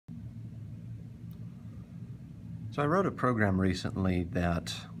So I wrote a program recently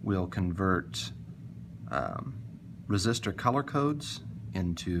that will convert resistor color codes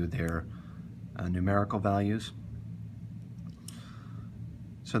into their numerical values.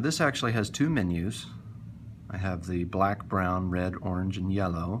 So this actually has two menus. I have the black, brown, red, orange, and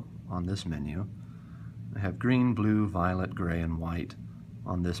yellow on this menu. I have green, blue, violet, gray, and white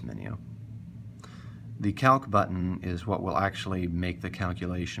on this menu. The CALC button is what will actually make the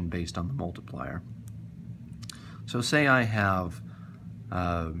calculation based on the multiplier. So say I have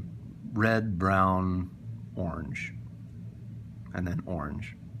red, brown, orange, and then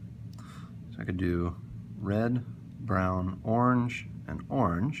orange. So I could do red, brown, orange, and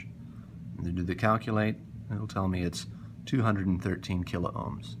orange, and then do the calculate, and it'll tell me it's 213 kilo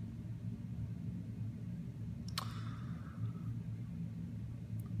ohms.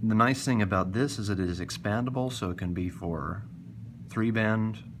 The nice thing about this is it is expandable, so it can be for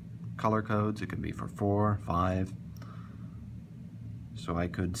 3-band color codes, it can be for 4, 5. So I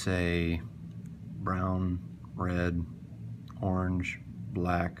could say brown, red, orange,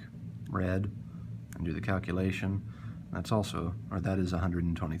 black, red, and do the calculation. That's also, or that is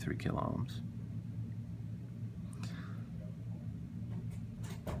 123 kilo ohms.